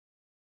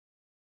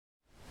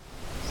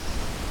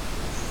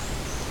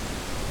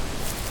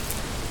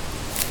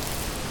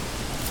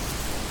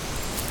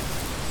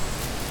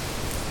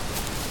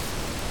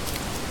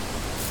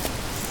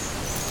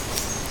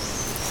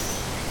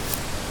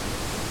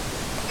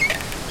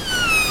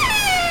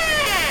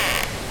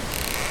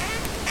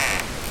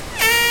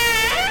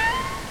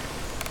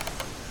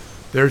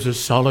There's a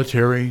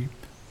solitary,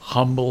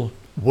 humble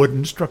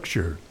wooden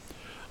structure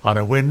on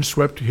a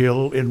windswept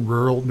hill in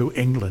rural New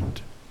England.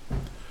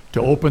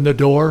 To open the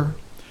door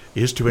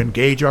is to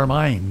engage our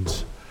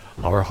minds,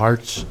 our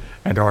hearts,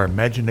 and our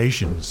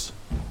imaginations.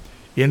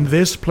 In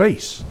this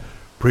place,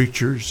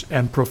 preachers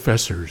and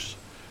professors,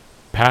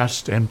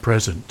 past and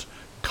present,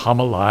 come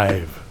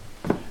alive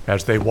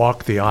as they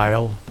walk the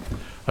aisle,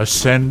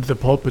 ascend the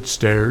pulpit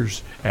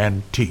stairs,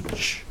 and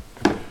teach.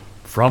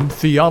 From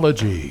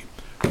theology,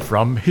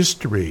 from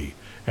history,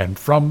 and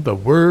from the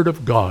Word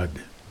of God.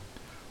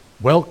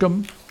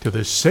 Welcome to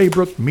the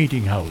Saybrook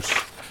Meeting House,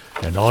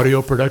 an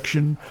audio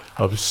production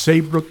of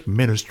Saybrook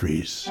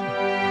Ministries.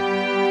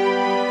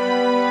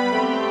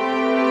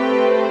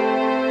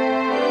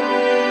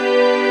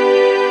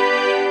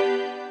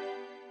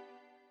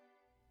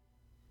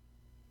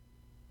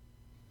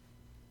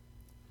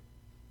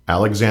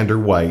 Alexander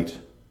White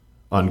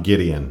on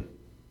Gideon.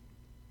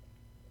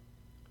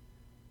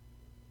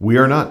 We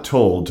are not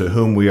told to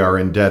whom we are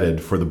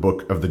indebted for the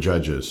book of the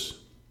Judges.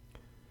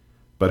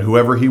 But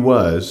whoever he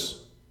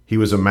was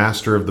a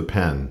master of the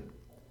pen,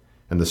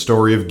 and the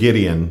story of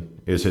Gideon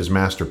is his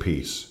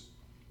masterpiece.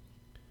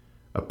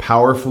 A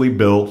powerfully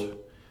built,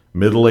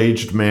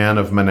 middle-aged man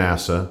of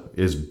Manasseh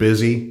is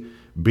busy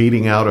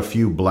beating out a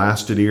few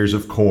blasted ears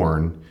of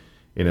corn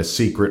in a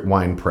secret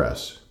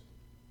winepress.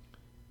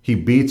 He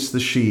beats the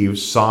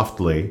sheaves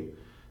softly,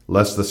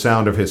 lest the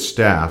sound of his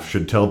staff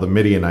should tell the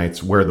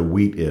Midianites where the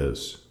wheat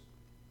is.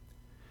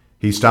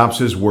 He stops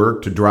his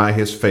work to dry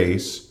his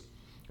face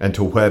and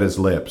to wet his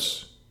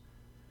lips.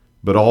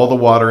 But all the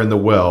water in the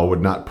well would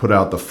not put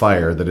out the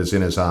fire that is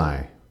in his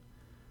eye.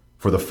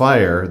 For the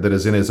fire that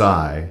is in his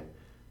eye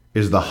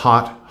is the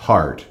hot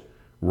heart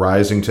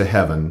rising to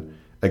heaven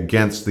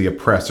against the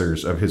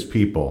oppressors of his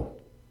people.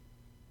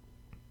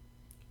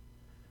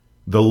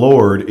 The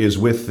Lord is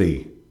with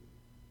thee.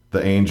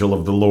 The angel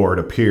of the Lord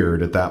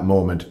appeared at that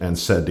moment and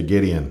said to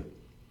Gideon,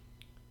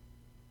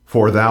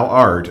 For thou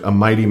art a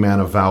mighty man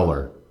of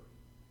valor.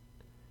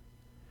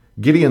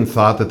 Gideon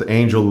thought that the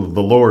angel of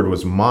the Lord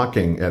was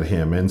mocking at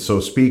him in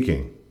so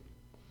speaking.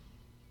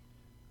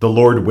 The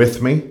Lord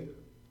with me,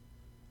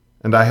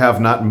 and I have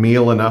not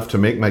meal enough to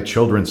make my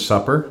children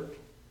supper?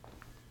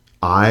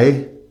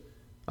 I,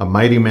 a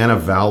mighty man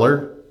of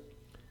valor,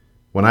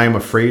 when I am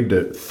afraid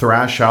to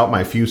thrash out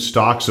my few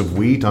stalks of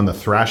wheat on the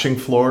thrashing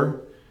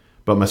floor,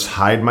 but must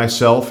hide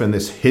myself in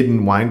this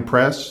hidden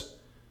winepress?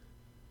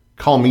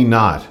 Call me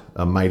not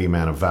a mighty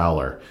man of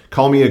valor.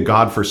 Call me a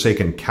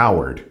God-forsaken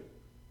coward.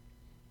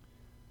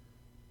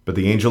 But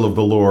the angel of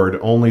the Lord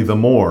only the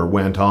more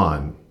went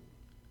on.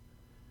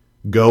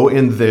 Go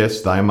in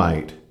this thy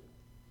might,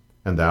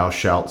 and thou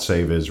shalt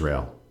save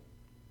Israel.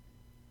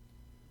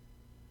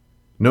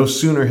 No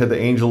sooner had the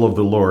angel of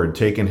the Lord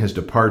taken his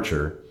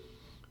departure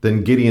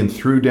than Gideon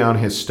threw down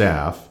his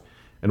staff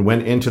and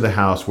went into the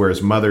house where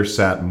his mother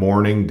sat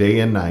mourning day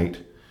and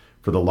night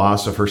for the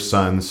loss of her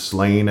sons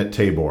slain at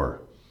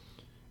Tabor,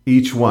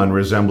 each one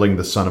resembling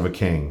the son of a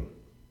king.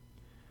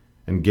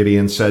 And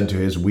Gideon said to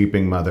his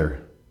weeping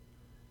mother,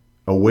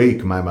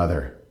 Awake, my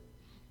mother,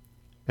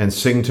 and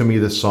sing to me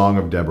the song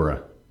of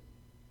Deborah.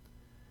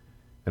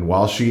 And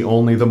while she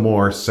only the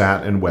more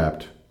sat and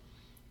wept,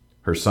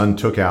 her son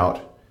took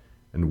out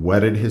and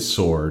whetted his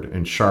sword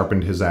and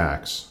sharpened his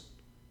axe.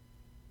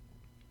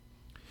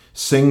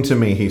 Sing to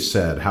me, he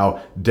said,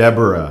 how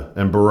Deborah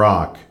and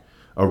Barak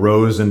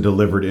arose and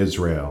delivered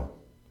Israel.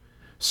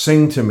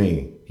 Sing to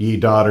me, ye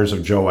daughters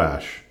of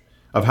Joash,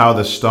 of how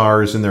the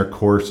stars in their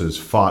courses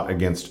fought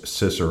against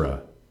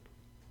Sisera.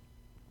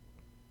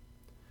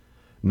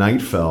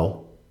 Night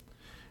fell,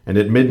 and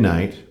at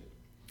midnight,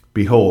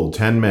 behold,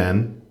 10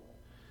 men,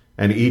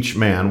 and each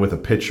man with a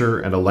pitcher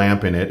and a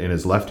lamp in it in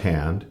his left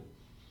hand,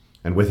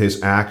 and with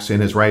his axe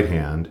in his right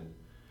hand,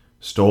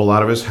 stole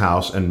out of his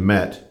house and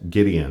met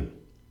Gideon.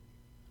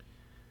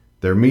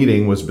 Their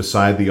meeting was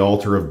beside the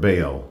altar of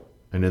Baal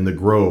and in the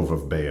grove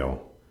of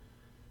Baal,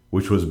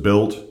 which was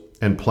built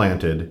and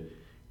planted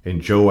in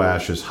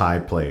Joash's high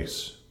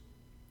place.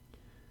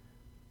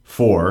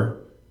 For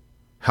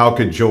how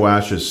could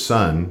Joash's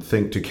son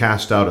think to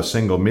cast out a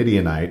single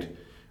Midianite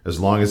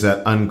as long as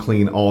that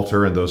unclean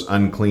altar and those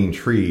unclean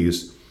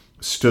trees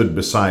stood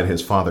beside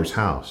his father's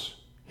house?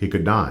 He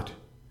could not.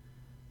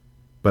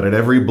 But at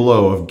every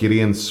blow of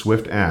Gideon's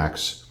swift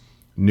axe,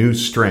 new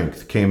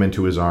strength came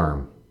into his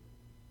arm.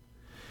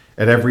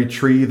 At every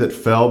tree that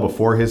fell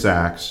before his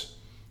axe,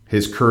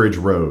 his courage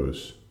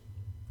rose.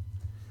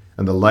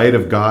 And the light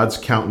of God's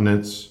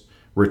countenance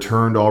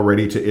returned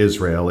already to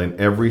Israel in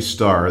every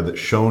star that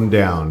shone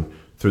down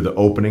through the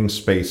opening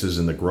spaces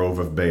in the grove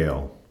of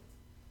Baal.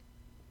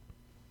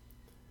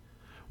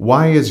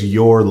 Why is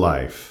your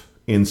life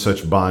in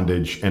such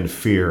bondage and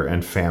fear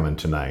and famine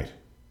tonight?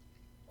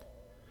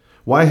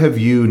 Why have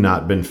you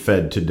not been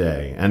fed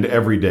today and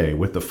every day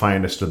with the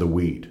finest of the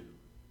wheat?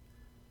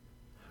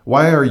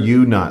 Why are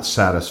you not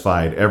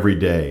satisfied every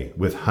day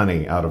with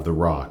honey out of the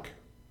rock?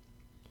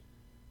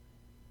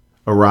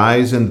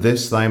 Arise in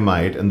this thy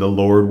might, and the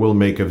Lord will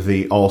make of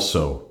thee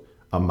also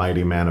a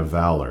mighty man of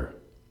valor.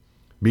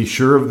 Be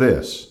sure of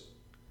this,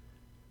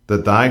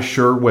 that thy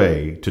sure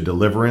way to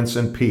deliverance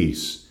and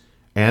peace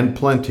and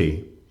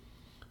plenty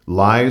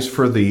lies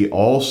for thee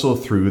also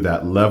through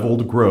that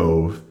leveled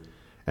grove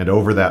and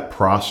over that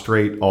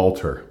prostrate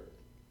altar.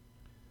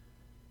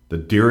 The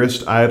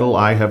dearest idol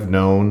I have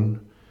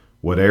known,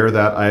 whate'er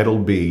that idol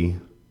be,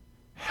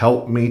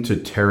 help me to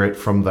tear it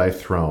from thy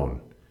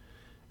throne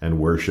and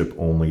worship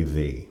only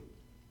thee.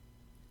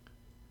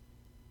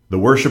 The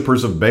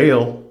worshippers of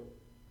Baal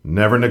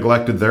never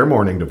neglected their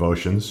morning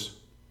devotions.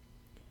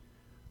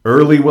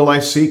 Early will I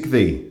seek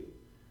thee,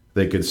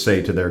 they could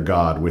say to their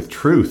God, with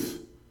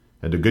truth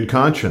and a good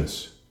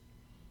conscience.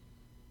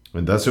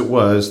 And thus it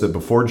was that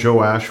before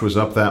Joash was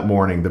up that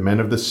morning, the men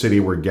of the city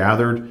were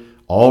gathered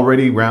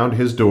already round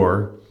his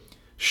door,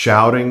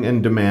 shouting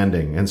and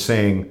demanding, and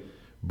saying,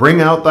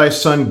 Bring out thy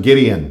son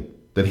Gideon,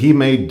 that he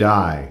may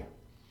die,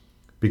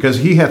 because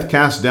he hath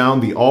cast down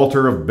the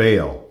altar of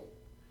Baal,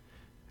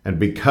 and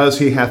because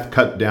he hath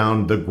cut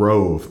down the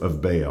grove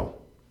of Baal.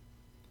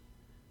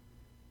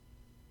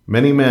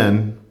 Many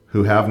men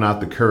who have not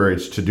the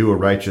courage to do a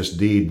righteous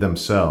deed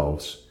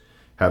themselves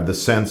have the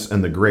sense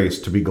and the grace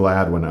to be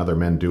glad when other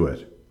men do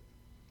it.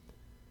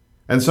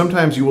 And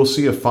sometimes you will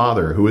see a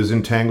father who is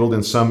entangled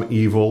in some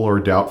evil or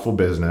doubtful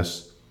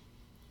business,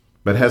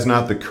 but has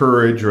not the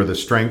courage or the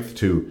strength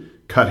to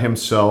cut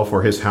himself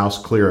or his house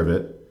clear of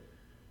it,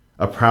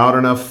 a proud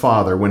enough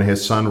father when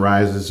his son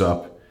rises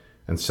up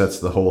and sets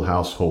the whole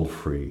household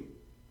free.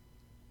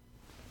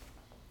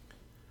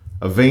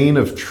 A vein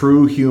of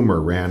true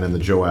humor ran in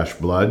the Joash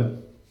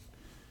blood.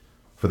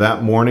 For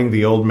that morning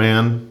the old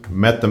man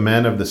met the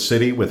men of the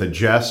city with a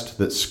jest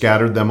that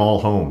scattered them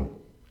all home.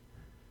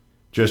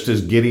 Just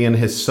as Gideon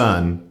his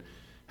son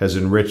has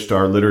enriched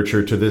our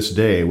literature to this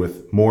day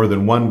with more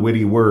than one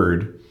witty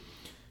word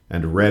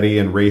and ready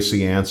and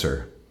racy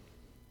answer.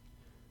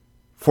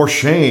 For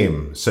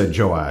shame, said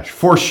Joash,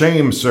 for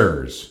shame,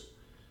 sirs.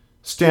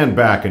 Stand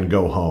back and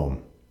go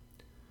home.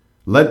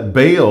 Let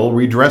Baal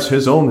redress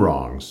his own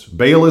wrongs.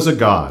 Baal is a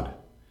god,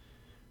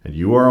 and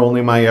you are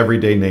only my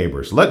everyday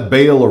neighbors. Let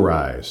Baal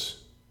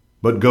arise,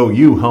 but go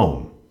you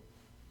home.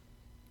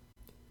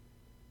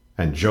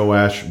 And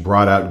Joash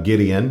brought out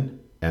Gideon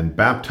and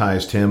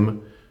baptized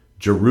him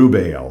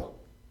Jerubbaal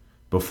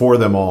before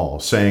them all,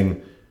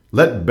 saying,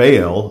 Let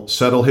Baal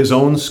settle his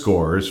own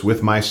scores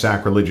with my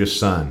sacrilegious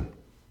son.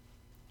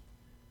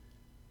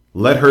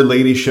 Let her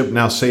ladyship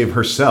now save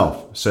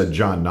herself, said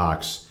John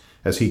Knox,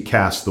 as he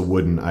cast the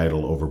wooden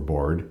idol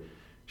overboard.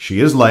 She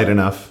is light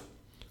enough.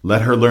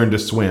 Let her learn to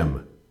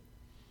swim.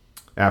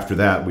 After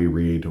that, we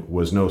read,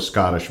 was no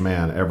Scottish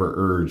man ever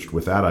urged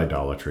with that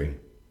idolatry.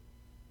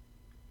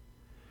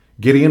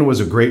 Gideon was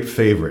a great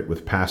favorite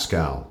with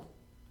Pascal.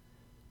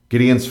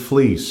 Gideon's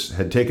fleece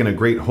had taken a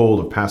great hold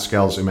of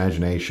Pascal's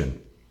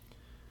imagination.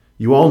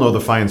 You all know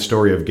the fine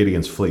story of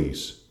Gideon's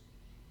fleece.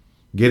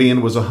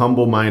 Gideon was a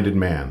humble-minded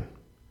man.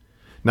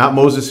 Not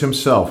Moses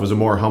himself was a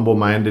more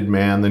humble-minded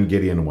man than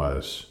Gideon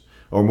was,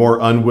 or more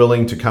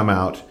unwilling to come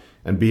out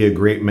and be a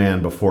great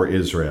man before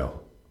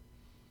Israel.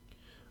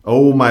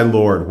 O my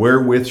Lord,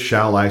 wherewith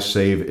shall I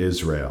save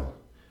Israel?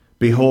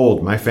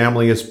 Behold, my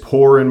family is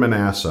poor in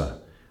Manasseh,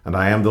 and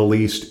I am the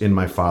least in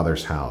my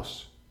father's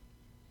house.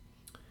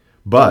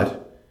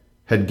 But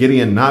had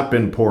Gideon not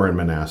been poor in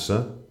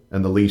Manasseh,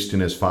 and the least in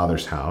his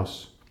father's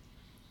house,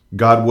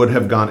 God would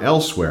have gone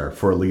elsewhere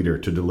for a leader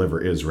to deliver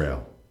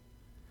Israel.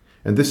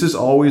 And this is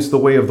always the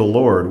way of the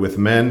Lord with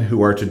men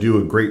who are to do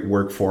a great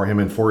work for him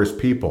and for his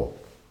people.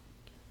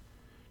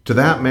 To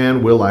that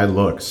man will I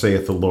look,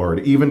 saith the Lord,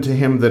 even to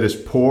him that is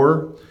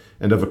poor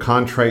and of a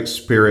contrite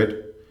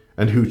spirit,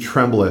 and who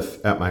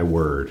trembleth at my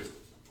word.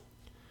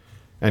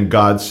 And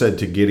God said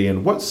to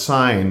Gideon, What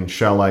sign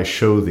shall I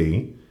show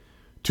thee,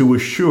 to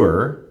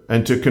assure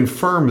and to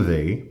confirm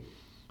thee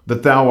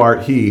that thou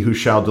art he who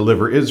shall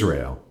deliver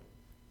Israel?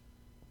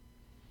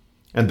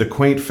 And the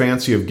quaint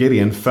fancy of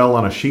Gideon fell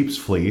on a sheep's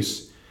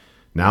fleece,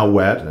 now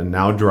wet and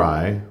now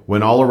dry,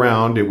 when all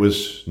around it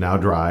was now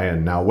dry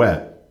and now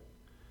wet.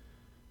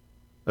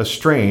 A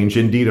strange,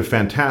 indeed a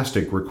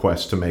fantastic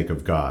request to make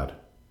of God.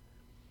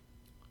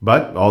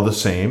 But all the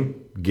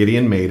same,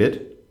 Gideon made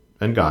it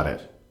and got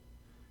it.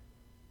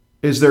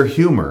 Is there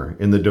humor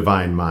in the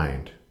divine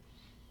mind?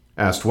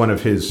 Asked one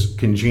of his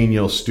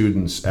congenial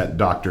students at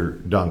Dr.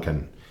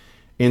 Duncan,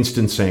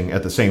 instancing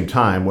at the same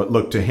time what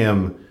looked to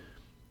him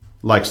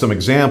like some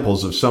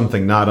examples of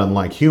something not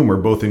unlike humor,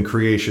 both in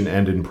creation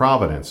and in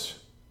providence.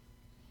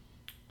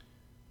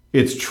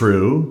 It's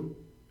true,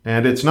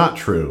 and it's not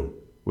true,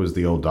 was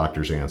the old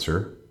doctor's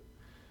answer.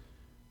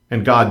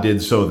 And God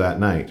did so that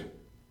night.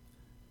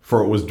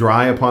 For it was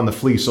dry upon the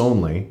fleece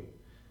only,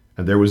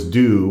 and there was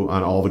dew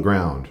on all the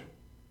ground.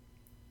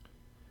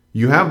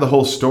 You have the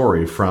whole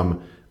story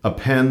from a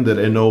pen that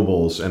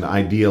ennobles and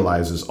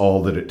idealizes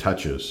all that it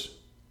touches.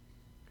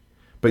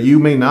 But you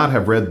may not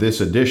have read this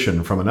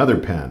edition from another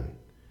pen,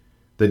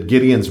 that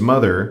Gideon's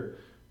mother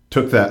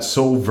took that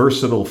so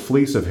versatile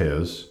fleece of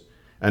his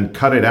and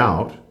cut it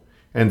out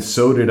and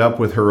sewed it up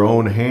with her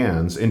own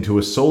hands into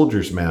a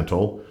soldier's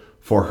mantle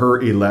for her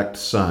elect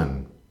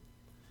son.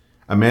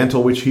 a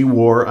mantle which he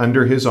wore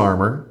under his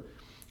armor,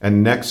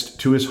 and next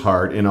to his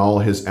heart in all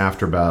his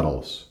after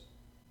battles.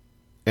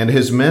 And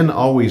his men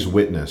always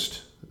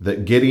witnessed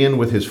that Gideon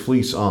with his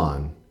fleece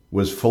on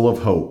was full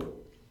of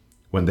hope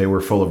when they were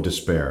full of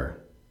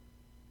despair.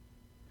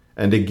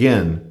 And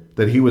again,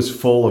 that he was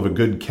full of a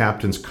good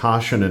captain's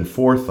caution and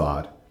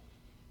forethought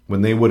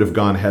when they would have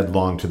gone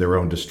headlong to their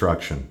own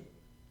destruction.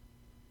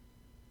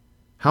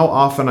 How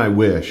often I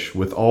wish,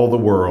 with all the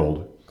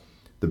world,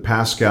 that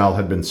Pascal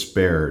had been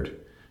spared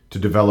to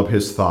develop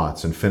his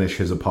thoughts and finish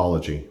his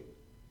apology.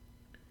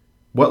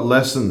 What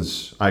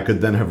lessons I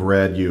could then have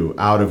read you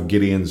out of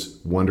Gideon's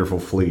wonderful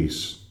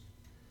fleece.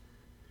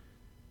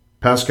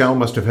 Pascal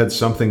must have had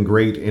something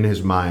great in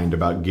his mind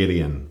about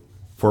Gideon,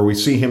 for we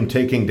see him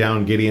taking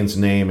down Gideon's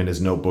name in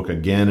his notebook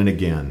again and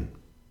again.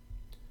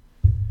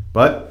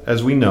 But,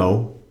 as we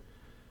know,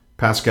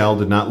 Pascal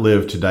did not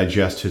live to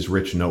digest his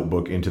rich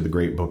notebook into the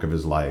great book of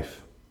his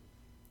life.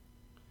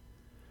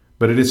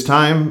 But it is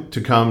time to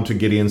come to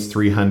Gideon's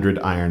 300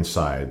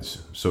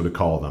 Ironsides, so to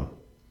call them.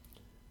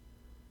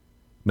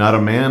 Not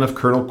a man of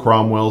Colonel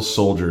Cromwell's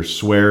soldiers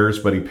swears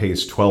but he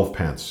pays 12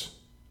 pence.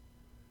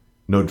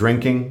 No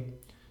drinking,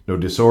 no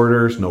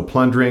disorders, no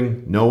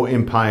plundering, no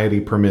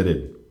impiety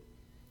permitted.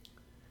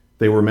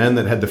 They were men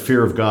that had the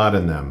fear of God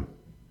in them,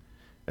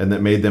 and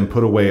that made them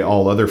put away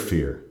all other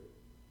fear.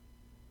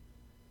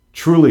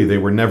 Truly they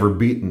were never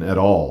beaten at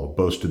all,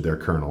 boasted their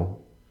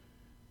colonel.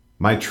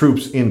 My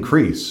troops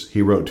increase,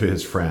 he wrote to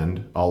his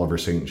friend, Oliver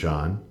St.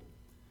 John.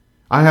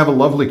 I have a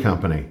lovely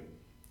company.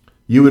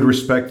 You would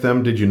respect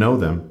them did you know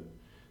them.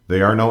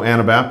 They are no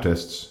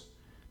Anabaptists.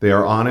 They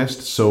are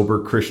honest,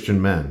 sober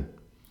Christian men,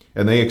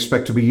 and they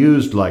expect to be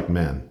used like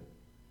men.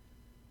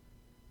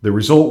 The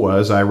result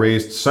was I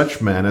raised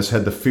such men as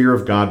had the fear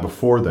of God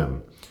before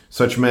them,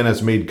 such men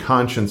as made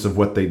conscience of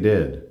what they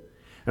did.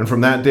 And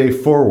from that day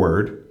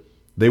forward,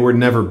 they were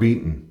never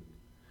beaten.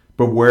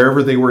 But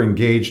wherever they were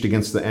engaged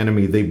against the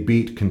enemy, they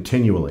beat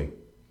continually.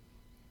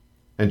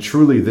 And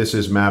truly this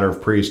is matter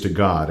of praise to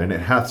God, and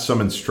it hath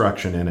some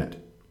instruction in it.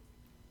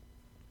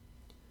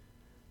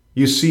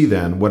 You see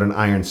then what an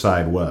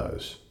Ironside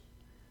was.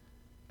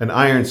 An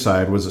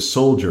Ironside was a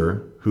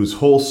soldier whose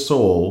whole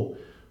soul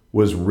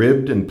was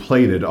ribbed and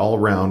plated all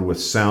round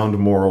with sound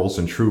morals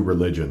and true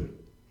religion.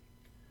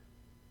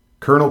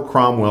 Colonel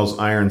Cromwell's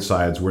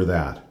Ironsides were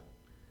that,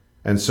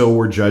 and so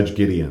were Judge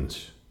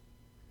Gideon's.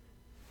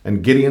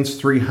 And Gideon's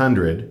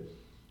 300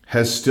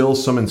 has still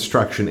some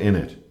instruction in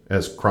it,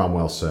 as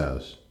Cromwell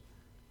says.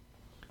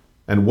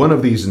 And one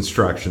of these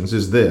instructions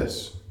is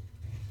this,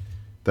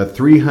 that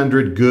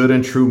 300 good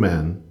and true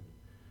men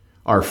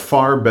are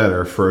far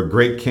better for a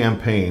great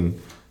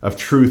campaign of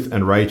truth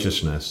and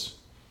righteousness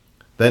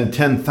than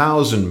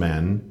 10,000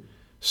 men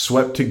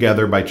swept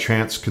together by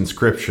chance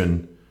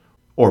conscription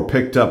or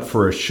picked up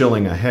for a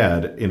shilling a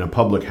head in a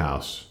public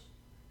house.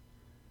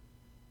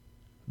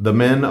 The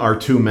men are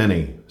too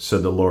many,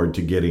 said the Lord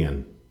to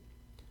Gideon.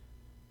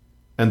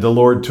 And the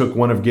Lord took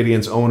one of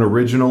Gideon's own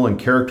original and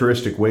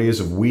characteristic ways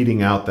of weeding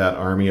out that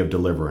army of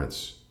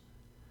deliverance.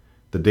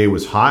 The day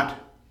was hot,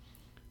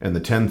 and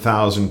the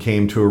 10,000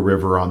 came to a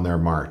river on their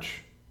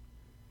march.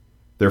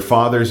 Their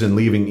fathers in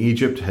leaving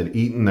Egypt had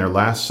eaten their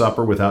last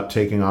supper without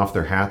taking off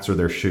their hats or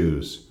their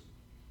shoes.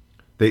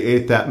 They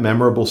ate that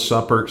memorable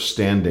supper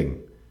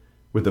standing,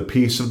 with a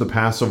piece of the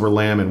Passover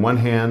lamb in one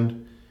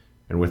hand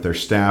and with their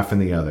staff in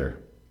the other.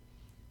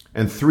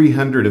 And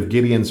 300 of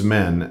Gideon's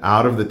men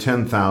out of the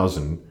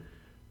 10,000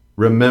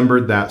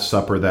 remembered that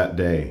supper that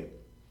day.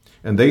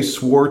 And they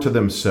swore to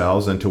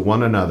themselves and to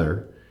one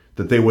another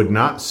that they would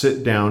not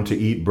sit down to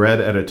eat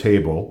bread at a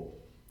table,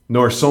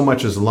 nor so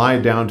much as lie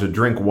down to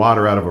drink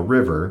water out of a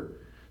river,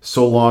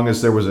 so long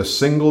as there was a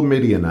single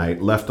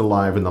Midianite left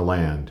alive in the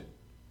land.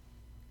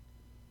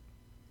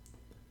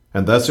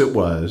 And thus it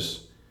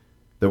was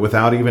that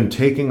without even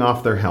taking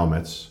off their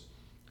helmets,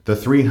 the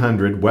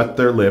 300 wet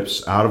their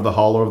lips out of the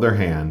hollow of their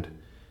hand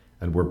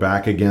and were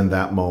back again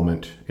that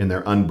moment in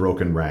their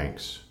unbroken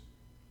ranks.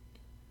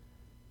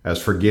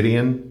 As for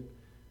Gideon,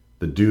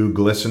 the dew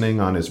glistening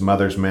on his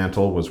mother's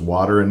mantle was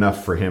water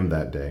enough for him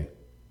that day.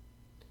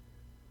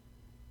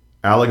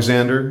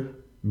 Alexander,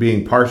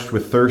 being parched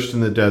with thirst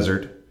in the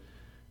desert,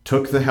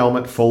 took the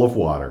helmet full of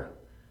water,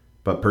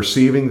 but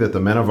perceiving that the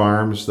men of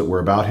arms that were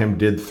about him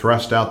did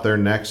thrust out their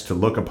necks to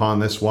look upon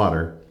this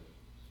water,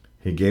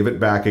 he gave it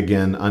back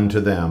again unto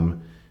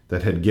them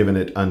that had given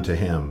it unto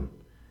him,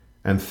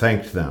 and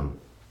thanked them,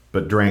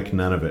 but drank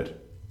none of it.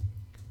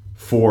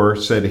 For,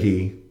 said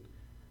he,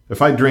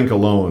 if I drink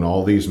alone,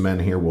 all these men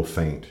here will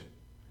faint.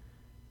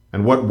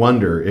 And what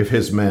wonder if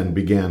his men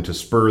began to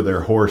spur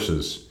their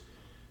horses,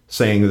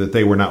 saying that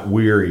they were not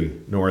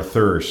weary nor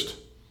athirst,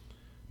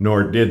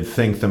 nor did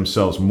think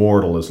themselves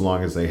mortal as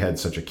long as they had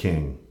such a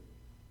king.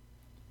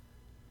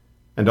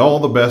 And all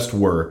the best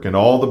work and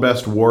all the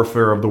best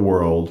warfare of the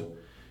world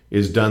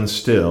is done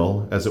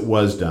still as it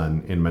was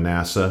done in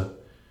Manasseh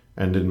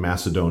and in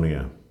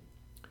Macedonia.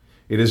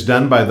 It is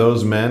done by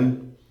those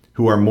men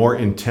who are more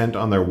intent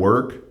on their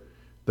work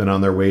than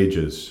on their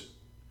wages,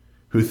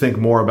 who think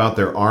more about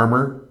their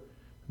armor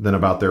than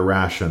about their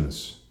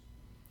rations,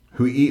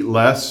 who eat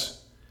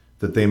less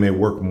that they may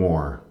work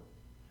more,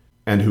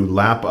 and who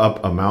lap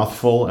up a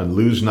mouthful and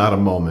lose not a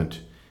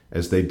moment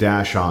as they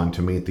dash on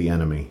to meet the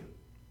enemy.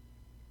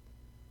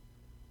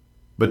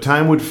 But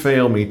time would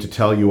fail me to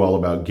tell you all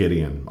about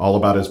Gideon, all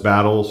about his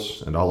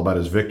battles and all about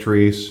his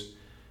victories,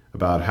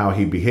 about how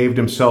he behaved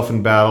himself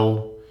in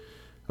battle,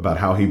 about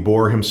how he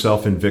bore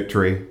himself in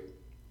victory.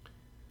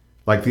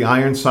 Like the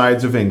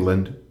Ironsides of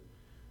England,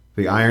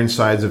 the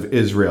Ironsides of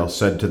Israel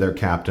said to their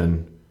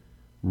captain,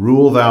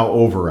 "Rule thou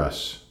over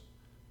us,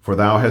 for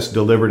thou hast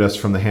delivered us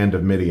from the hand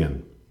of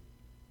Midian."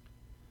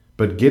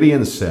 But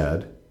Gideon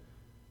said,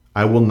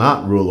 "I will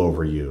not rule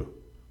over you,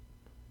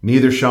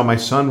 neither shall my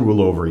son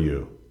rule over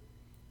you.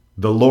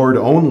 The Lord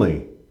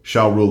only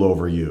shall rule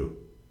over you."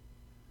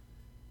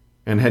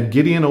 And had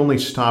Gideon only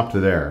stopped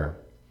there,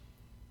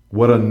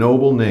 what a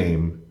noble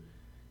name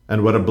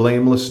and what a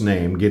blameless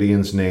name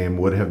Gideon's name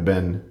would have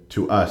been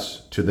to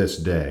us to this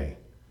day.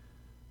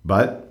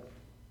 But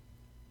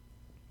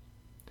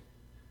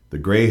the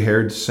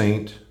gray-haired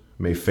saint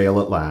may fail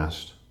at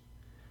last,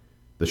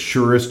 the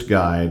surest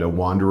guide a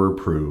wanderer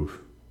prove.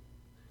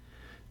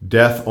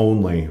 Death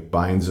only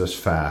binds us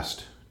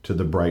fast to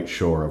the bright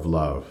shore of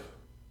love.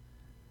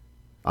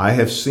 I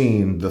have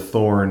seen the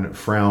thorn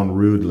frown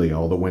rudely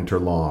all the winter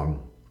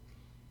long,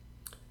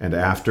 and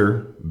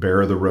after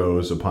bear the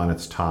rose upon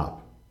its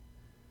top,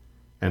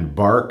 and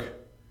bark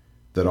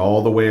that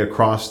all the way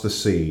across the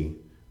sea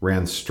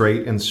ran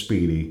straight and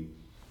speedy,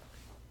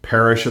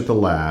 perish at the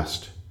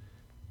last,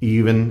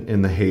 even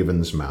in the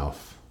haven's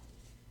mouth.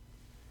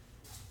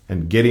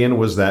 And Gideon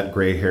was that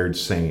gray-haired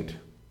saint,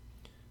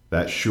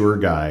 that sure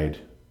guide.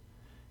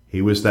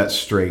 He was that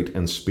straight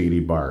and speedy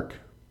bark.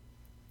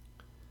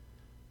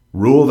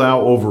 "Rule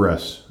thou over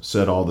us,"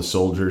 said all the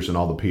soldiers and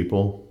all the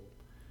people.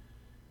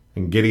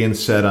 And Gideon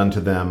said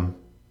unto them,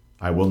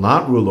 "I will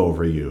not rule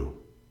over you,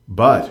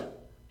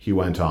 but," he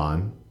went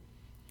on,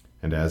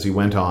 and as he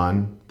went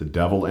on, the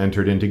devil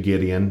entered into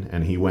Gideon,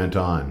 and he went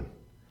on,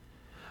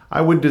 "I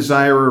would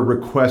desire a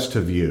request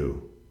of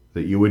you,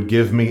 that you would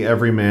give me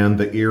every man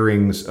the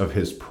earrings of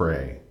his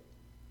prey."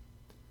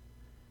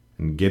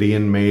 And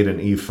Gideon made an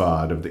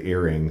ephod of the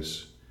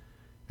earrings,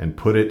 and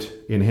put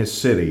it in his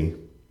city,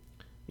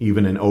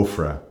 even in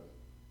Ophrah.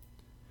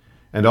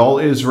 And all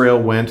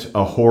Israel went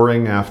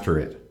a-whoring after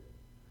it,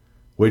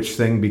 which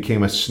thing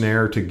became a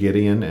snare to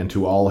Gideon and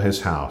to all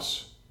his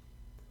house.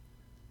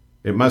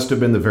 It must have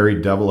been the very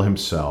devil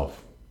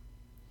himself.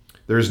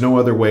 There is no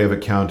other way of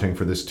accounting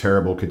for this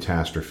terrible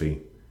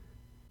catastrophe.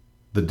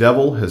 The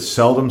devil has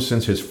seldom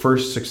since his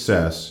first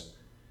success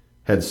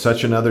had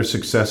such another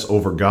success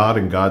over God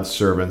and God's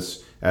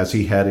servants as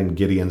he had in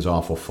Gideon's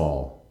awful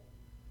fall.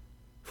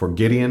 For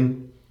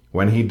Gideon,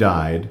 when he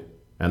died,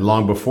 and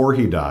long before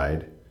he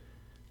died,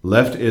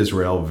 left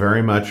Israel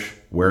very much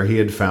where he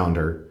had found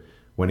her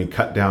when he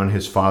cut down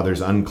his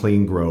father's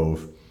unclean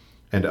grove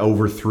and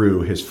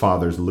overthrew his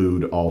father's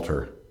lewd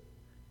altar.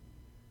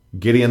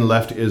 Gideon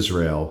left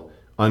Israel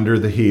under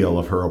the heel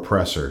of her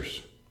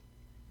oppressors.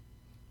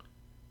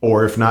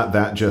 Or if not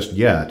that just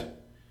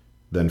yet,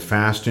 then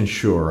fast and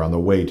sure on the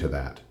way to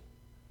that.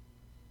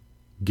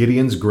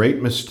 Gideon's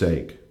great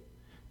mistake,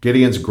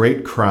 Gideon's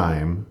great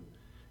crime,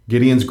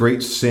 Gideon's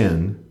great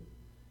sin,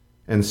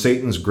 and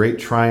Satan's great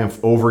triumph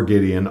over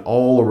Gideon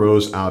all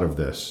arose out of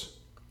this,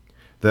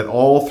 that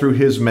all through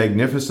his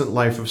magnificent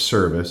life of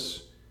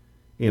service,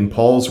 in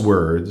Paul's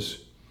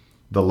words,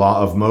 the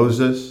law of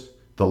Moses,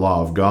 the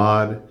law of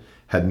God,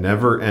 had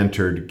never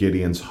entered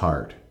Gideon's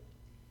heart.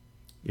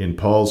 In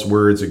Paul's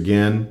words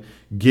again,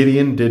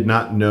 Gideon did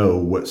not know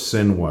what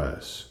sin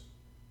was.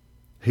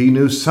 He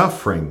knew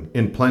suffering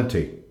in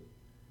plenty.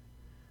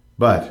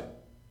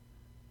 But,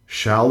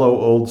 shallow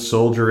old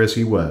soldier as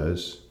he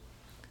was,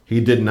 he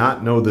did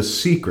not know the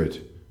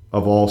secret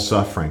of all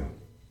suffering.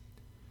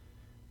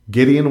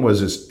 Gideon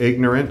was as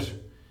ignorant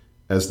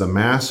as the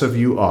mass of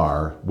you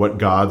are what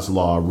God's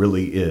law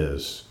really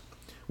is,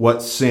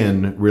 what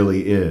sin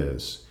really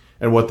is,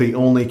 and what the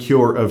only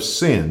cure of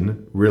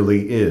sin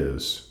really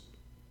is.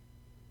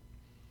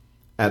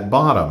 At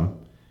bottom,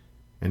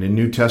 and in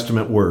New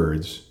Testament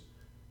words,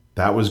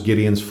 that was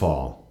Gideon's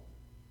fall.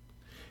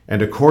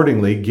 And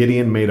accordingly,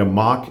 Gideon made a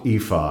mock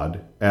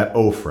ephod at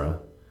Ophrah,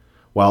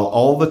 while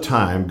all the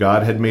time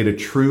God had made a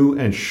true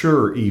and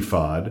sure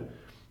ephod,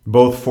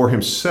 both for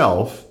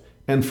himself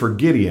and for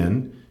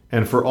Gideon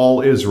and for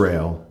all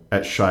Israel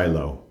at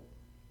Shiloh.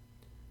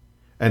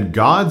 And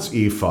God's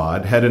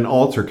ephod had an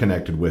altar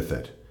connected with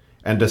it,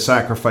 and a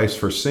sacrifice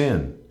for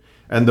sin,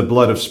 and the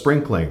blood of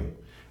sprinkling,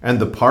 and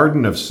the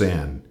pardon of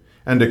sin,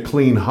 and a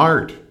clean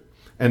heart,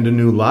 and a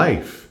new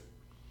life,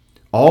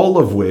 all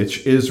of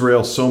which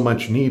Israel so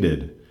much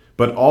needed,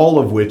 but all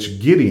of which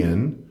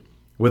Gideon,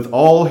 with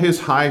all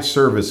his high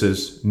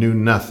services, knew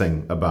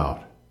nothing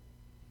about.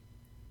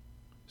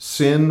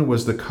 Sin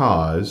was the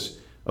cause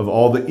of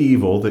all the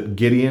evil that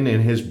Gideon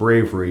in his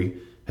bravery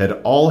had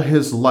all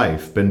his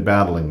life been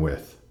battling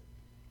with.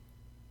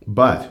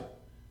 But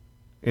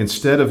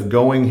instead of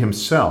going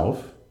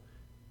himself,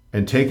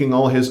 and taking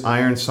all his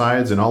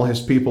Ironsides and all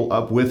his people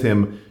up with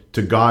him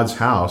to God's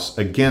house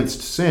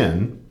against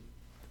sin,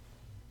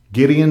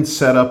 Gideon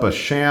set up a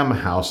sham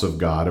house of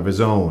God of his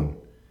own,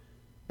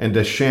 and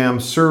a sham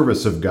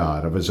service of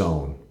God of his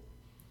own,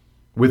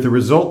 with the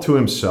result to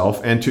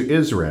himself and to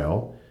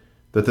Israel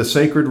that the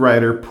sacred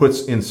writer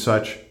puts in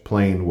such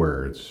plain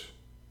words.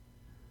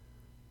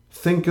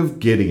 Think of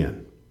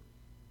Gideon,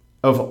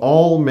 of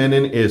all men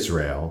in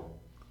Israel,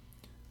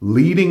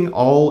 leading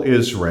all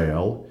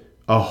Israel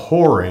a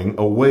whoring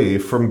away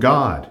from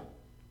God.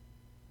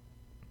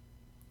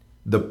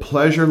 The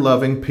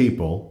pleasure-loving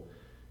people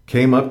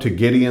came up to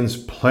Gideon's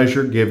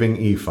pleasure-giving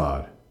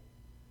ephod,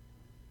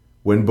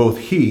 when both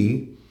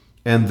he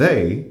and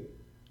they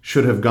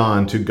should have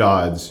gone to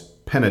God's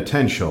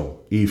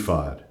penitential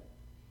ephod.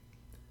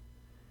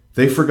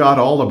 They forgot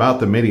all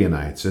about the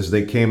Midianites as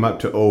they came up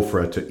to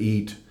Ophrah to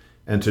eat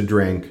and to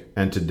drink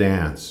and to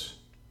dance.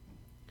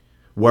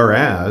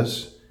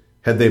 Whereas,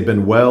 had they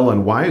been well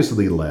and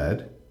wisely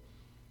led,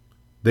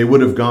 they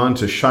would have gone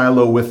to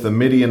Shiloh with the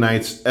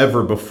Midianites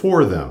ever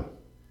before them,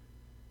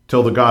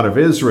 till the God of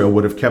Israel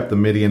would have kept the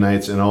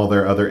Midianites and all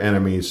their other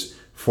enemies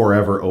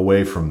forever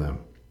away from them.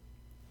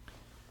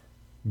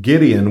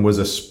 Gideon was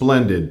a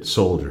splendid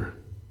soldier,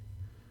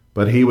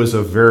 but he was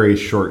a very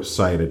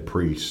short-sighted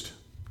priest.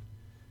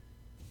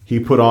 He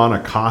put on a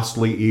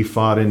costly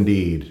ephod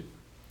indeed,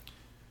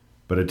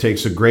 but it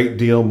takes a great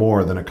deal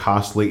more than a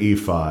costly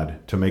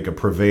ephod to make a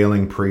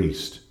prevailing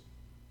priest.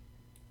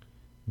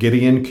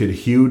 Gideon could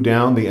hew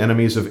down the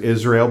enemies of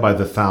Israel by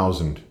the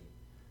thousand,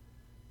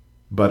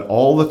 but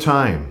all the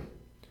time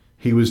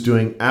he was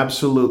doing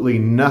absolutely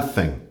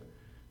nothing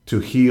to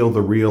heal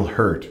the real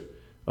hurt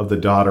of the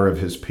daughter of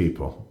his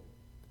people.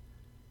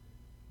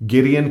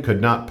 Gideon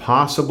could not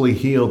possibly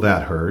heal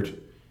that hurt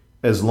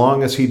as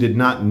long as he did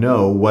not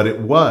know what it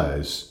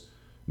was,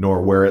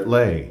 nor where it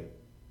lay.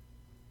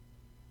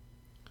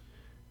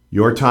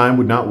 Your time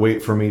would not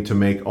wait for me to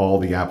make all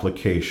the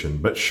application,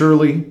 but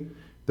surely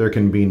there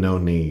can be no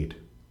need.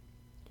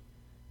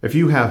 If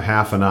you have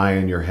half an eye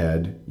in your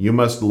head, you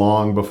must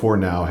long before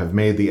now have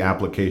made the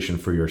application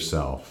for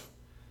yourself.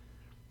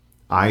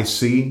 I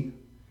see,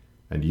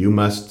 and you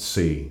must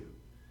see,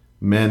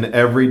 men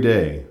every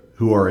day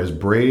who are as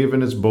brave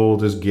and as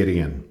bold as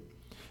Gideon,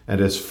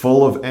 and as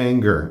full of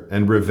anger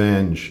and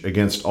revenge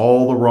against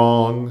all the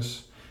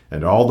wrongs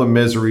and all the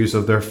miseries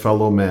of their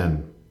fellow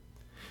men.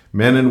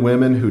 Men and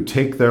women who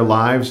take their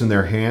lives in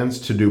their hands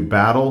to do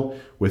battle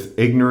with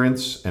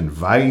ignorance and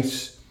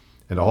vice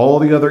and all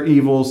the other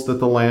evils that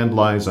the land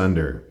lies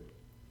under.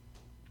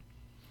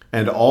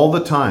 And all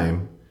the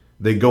time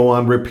they go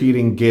on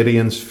repeating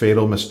Gideon's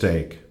fatal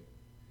mistake,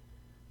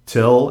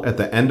 till at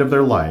the end of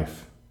their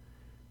life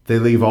they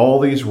leave all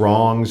these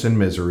wrongs and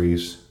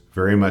miseries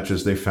very much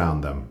as they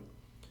found them.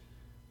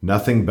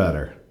 Nothing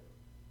better,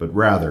 but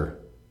rather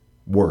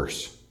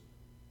worse.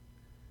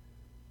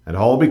 And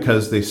all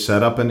because they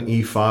set up an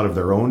ephod of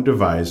their own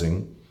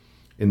devising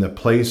in the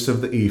place of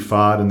the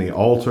ephod and the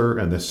altar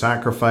and the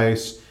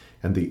sacrifice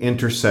and the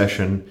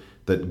intercession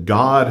that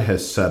God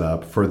has set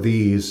up for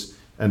these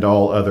and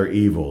all other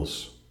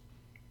evils.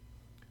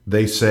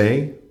 They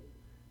say,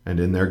 and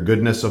in their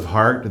goodness of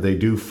heart they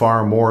do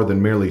far more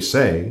than merely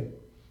say,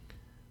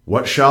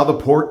 "What shall the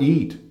poor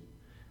eat?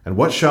 And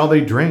what shall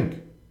they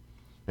drink?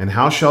 And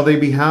how shall they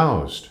be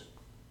housed?"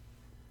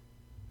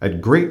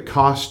 At great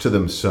cost to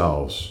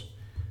themselves,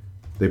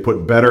 they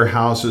put better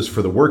houses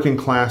for the working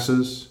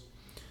classes,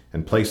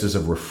 and places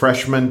of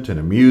refreshment and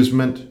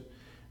amusement,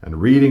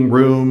 and reading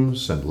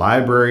rooms, and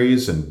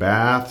libraries, and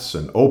baths,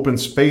 and open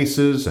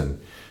spaces,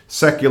 and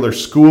secular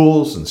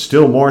schools, and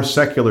still more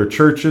secular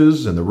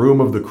churches, and the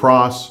room of the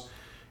cross,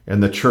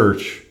 and the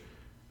church,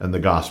 and the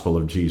gospel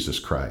of Jesus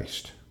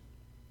Christ.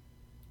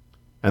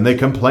 And they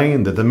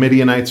complain that the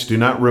Midianites do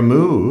not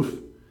remove,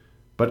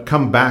 but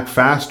come back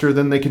faster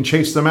than they can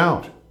chase them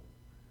out.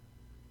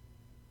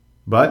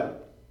 But,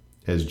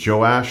 as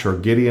Joash or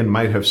Gideon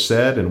might have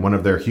said in one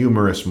of their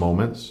humorous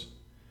moments,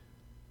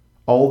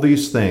 all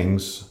these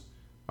things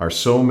are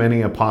so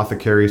many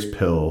apothecary's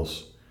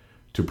pills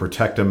to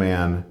protect a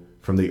man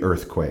from the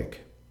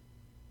earthquake.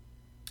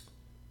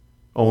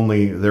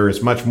 Only there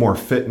is much more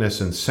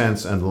fitness and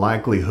sense and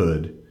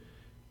likelihood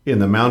in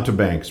the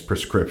mountebank's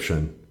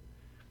prescription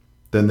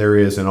than there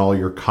is in all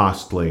your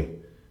costly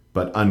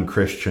but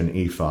unchristian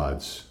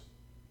ephods.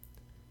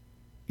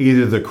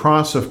 Either the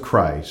cross of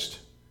Christ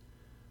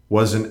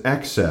was an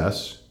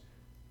excess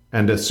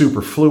and a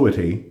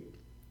superfluity,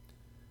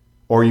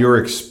 or your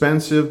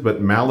expensive but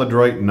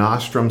maladroit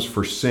nostrums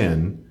for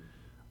sin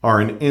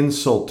are an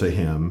insult to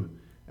him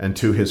and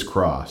to his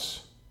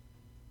cross.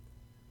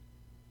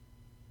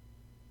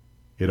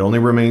 It only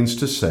remains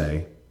to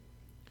say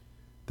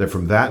that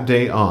from that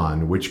day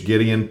on which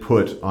Gideon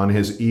put on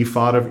his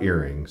ephod of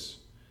earrings,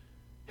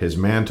 his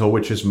mantle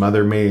which his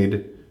mother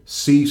made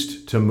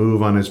ceased to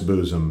move on his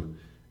bosom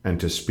and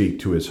to speak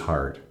to his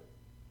heart.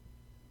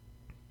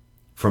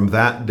 From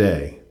that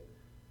day,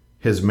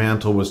 his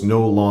mantle was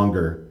no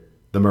longer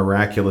the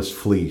miraculous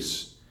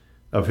fleece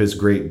of his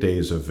great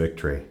days of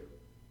victory.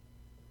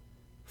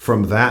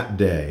 From that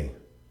day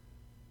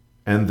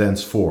and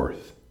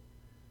thenceforth,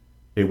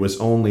 it was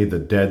only the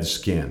dead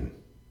skin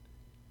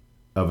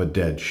of a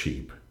dead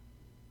sheep.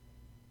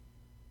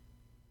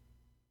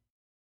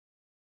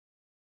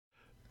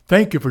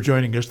 Thank you for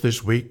joining us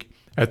this week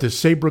at the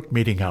Saybrook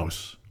Meeting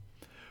House.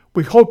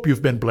 We hope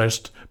you've been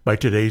blessed by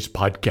today's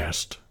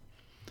podcast.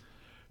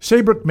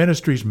 Saybrook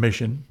Ministries'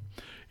 mission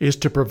is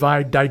to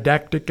provide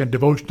didactic and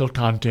devotional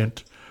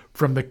content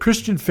from the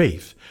Christian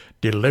faith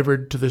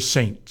delivered to the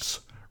saints,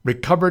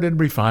 recovered and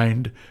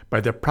refined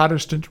by the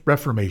Protestant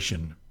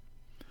Reformation.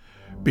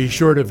 Be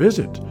sure to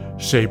visit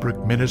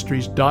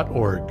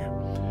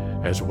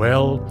SaybrookMinistries.org, as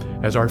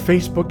well as our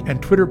Facebook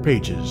and Twitter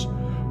pages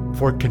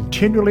for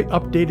continually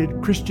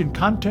updated Christian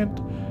content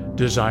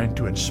designed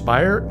to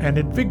inspire and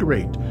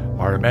invigorate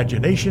our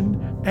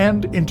imagination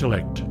and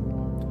intellect.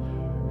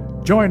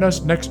 Join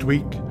us next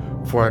week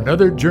for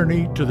another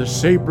journey to the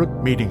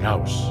Saybrook Meeting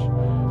House.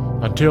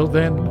 Until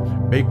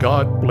then, may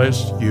God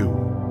bless you.